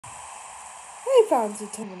Hey fans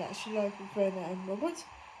of Tomodachi, Robert and Lum.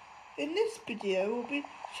 In this video we'll be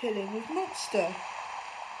chilling with Monster.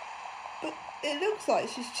 But it looks like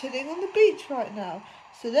she's chilling on the beach right now.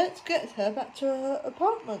 So let's get her back to her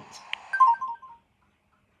apartment.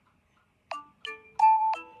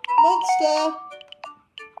 Monster!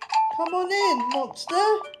 Come on in,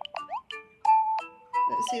 Monster!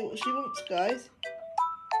 Let's see what she wants, guys.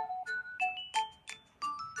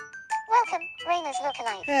 Welcome, Raina's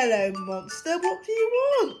lookalike. Hello, Monster. What do you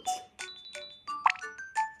want?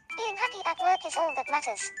 Being happy at work is all that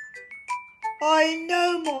matters. I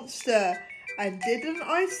know, Monster. And didn't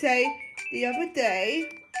I say the other day,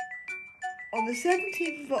 on the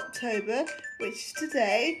 17th of October, which is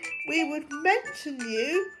today, we would mention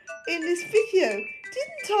you in this video?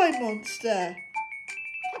 Didn't I, Monster?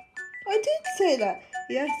 I did say that.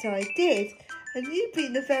 Yes, I did. And you've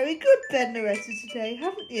been a very good Veneretta today,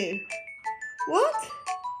 haven't you? What?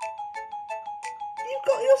 You've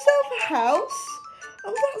got yourself a house?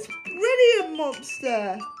 Oh, that's brilliant,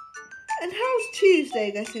 Monster. And how's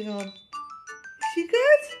Tuesday getting on? Is she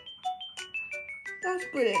good? That's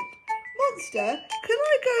brilliant. Monster, can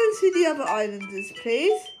I go and see the other islanders,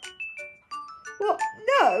 please? What?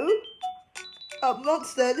 No?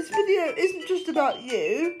 Monster, this video isn't just about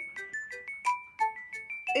you.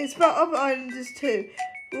 It's about other islanders too.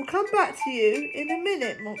 We'll come back to you in a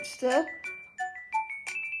minute, Monster,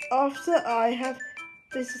 after I have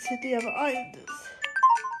visited the other islanders.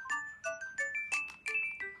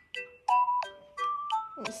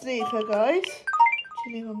 Let's leave her, guys.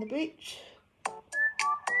 Chilling on the beach.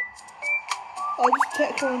 I'll just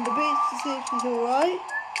check her on the beach to see if she's alright.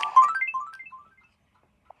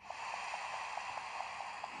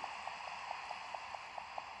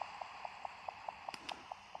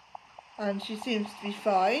 And she seems to be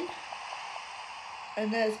fine.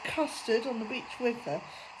 And there's Custard on the beach with her,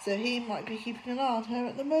 so he might be keeping an eye on her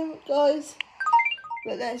at the moment, guys.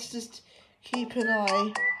 But let's just keep an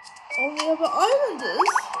eye on the other islanders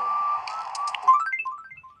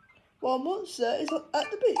while Monster is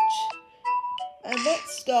at the beach. And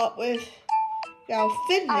let's start with Gal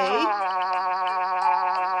Finley,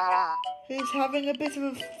 who's having a bit of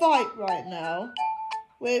a fight right now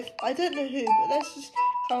with, I don't know who, but let's just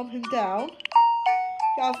calm him down.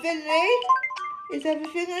 Gal Finley, is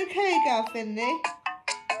everything okay, Gal Finley?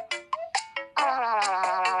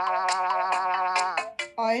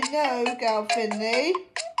 I know, Gal Finley.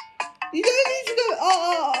 You don't need to go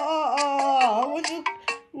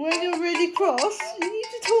when you're really cross. You need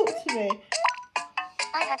to talk to me.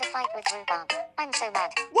 I had a fight with Rhubarb. I'm so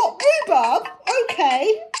mad. What, Rhubarb?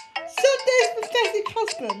 Okay. Sunday's pathetic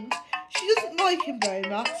husband. She doesn't like him very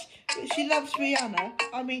much, but she loves Rihanna.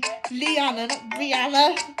 I mean, Liana, not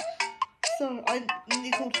Rihanna. Sorry, I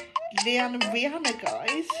nearly called Liana Rihanna,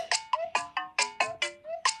 guys.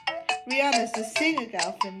 Rihanna's the singer,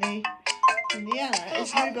 Gal Finley. And Liana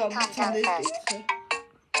is Rhubarb on Sunday's pizza.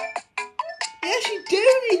 Yes, you do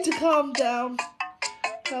need to calm down,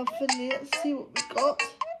 Gal Finley. Let's see what we got.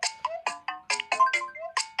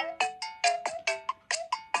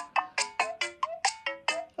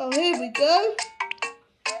 Oh, here we go.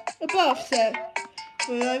 A bath set.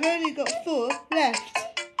 Well, I've only got 4 left.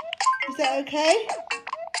 Is that okay?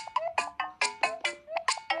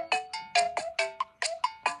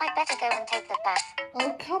 I'd better go and take the bath.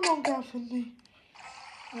 Oh, come on, Gal Finley.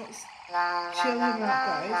 Let's chill him out,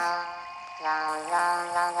 guys.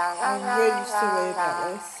 I'm really sorry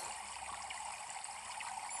about this.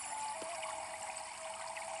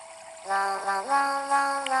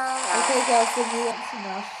 Okay, Gal Finley, that's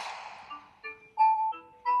enough.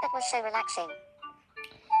 That was so relaxing.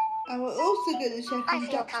 And we're also going to check on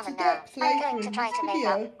Duxter Dex I'm later going in to this try to make video.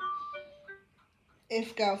 up.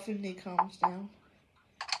 If Gal Finley calms down.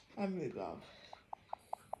 And Rhubarb.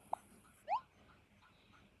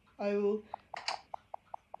 I will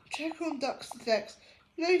check on Duxter Dex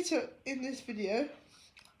later in this video.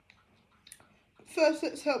 But first,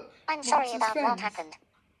 let's help I'm sorry Monster's about friends. what happened.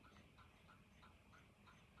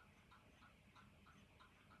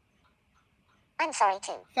 I'm sorry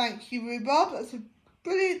too. Thank you, Rhubarb. That's a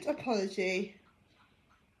brilliant apology.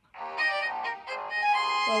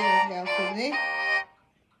 Well done, Gal Finley.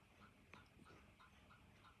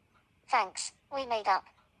 Thanks, we made up.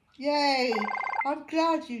 Yay! I'm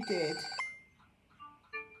glad you did.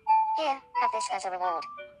 Here, have this as a reward.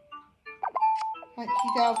 Thank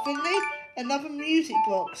you, Gal Finley. Another music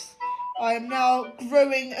box. I am now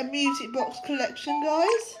growing a music box collection,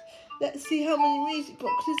 guys. Let's see how many music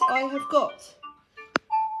boxes I have got.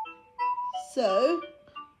 So,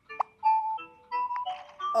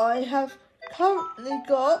 I have currently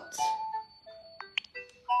got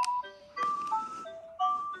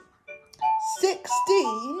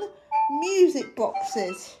 16 music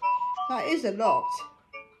boxes. That is a lot.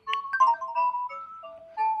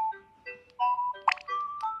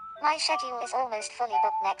 My schedule is almost fully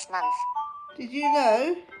booked next month. Did you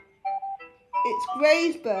know it's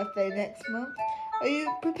Gray's birthday next month? Are you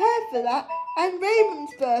prepared for that? And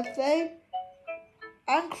Raymond's birthday.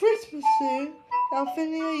 And Christmas soon. Now,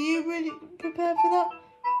 Finley, are you really prepared for that?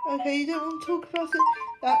 Okay, you don't want to talk about it?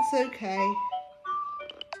 That's okay.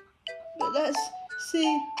 But let's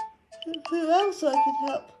see who else I can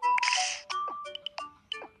help.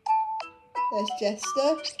 There's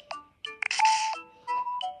Jester.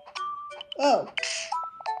 Oh,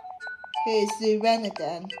 here's Zuren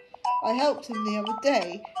again. I helped him the other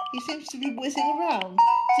day. He seems to be whizzing around.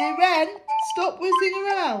 Zuren, stop whizzing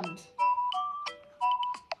around.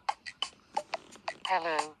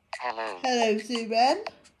 Hello. Hello, Zuren.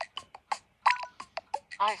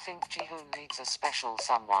 I think Jihoon needs a special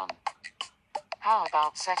someone. How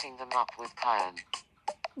about setting them up with Kyan?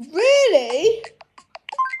 Really?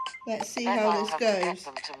 Let's see Then how I'll this have to get goes.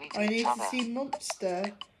 them to meet I each need to other. see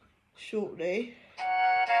Monster shortly.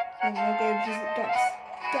 Then we'll go and visit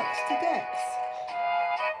Duxter Dex.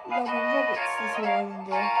 Lum and Robert's little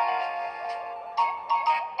islander.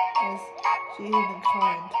 There's Jihoon and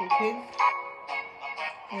Kyan talking.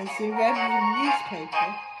 There's the random newspaper.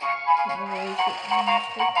 I don't know where he's got the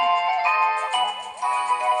newspaper.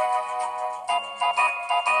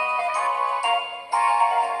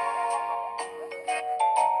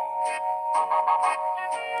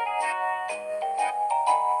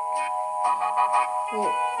 Oh,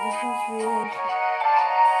 this is weird.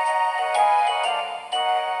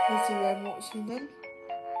 There's the Ren watching them.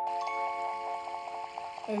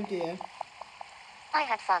 Oh dear. I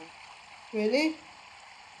had fun. Really?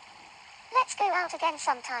 Let's go out again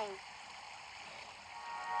sometime.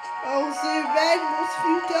 Oh, Zuren, what have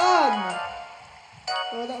you done?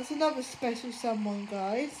 Well, that's another special someone,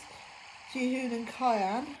 guys. Jihoon and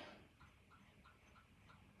Kyan.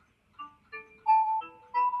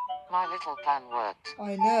 My little plan worked.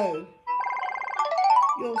 I know.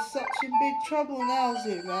 You're such in big trouble now,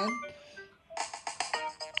 Zuren.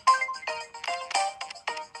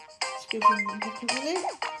 Let's give him a hook a minute.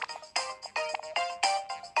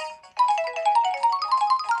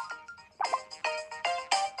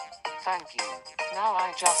 Thank you. Now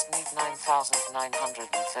I just need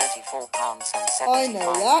 £9,934.75 I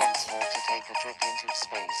know that. more to take a trip into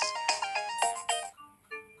space.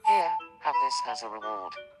 Here, have this as a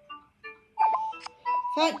reward.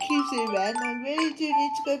 Thank you, Zuren. I really do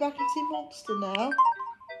need to go back and see Monster now.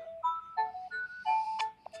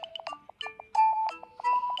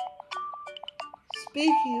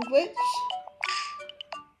 Speaking of which,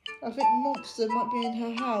 I think Monster might be in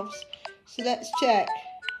her house. So let's check.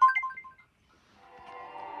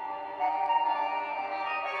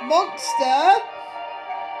 Monster!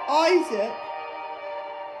 Isaac!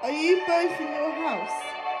 Are you both in your house?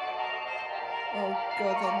 Oh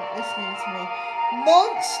God, they're not listening to me.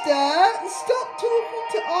 Monster! Stop talking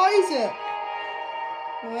to Isaac!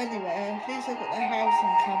 Well, anyway, at least I've got their house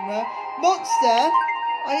on camera. Monster!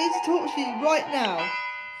 I need to talk to you right now.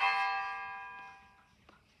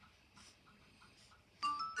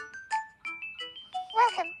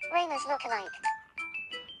 Welcome, Raina's lookalike.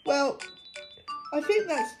 Well, I think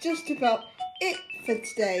that's just about it for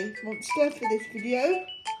today, Monster, for this video.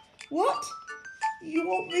 What? You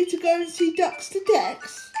want me to go and see Duxter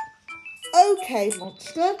Dex? Okay,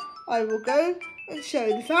 Monster. I will go and show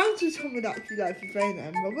the fans of Tomodachi Life of Raina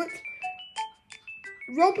and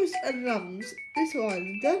Robert and Lum's little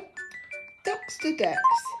islander, Duxter Dex.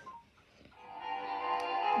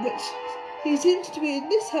 Which he seems to be in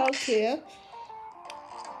this house here.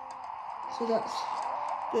 So that's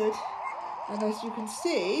good. And as you can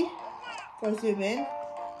see, if I zoom in,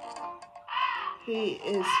 he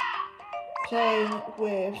is playing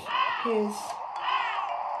with his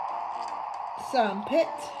sandpit.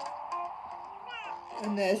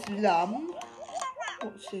 And there's Lum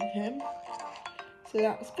watching him. So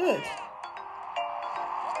that's good.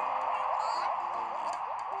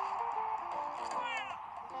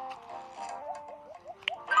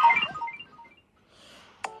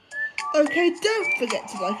 Okay, don't forget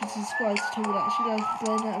to like and subscribe to Tomodachi Life of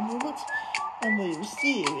Raina and Robert, and we will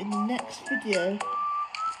see you in the next video.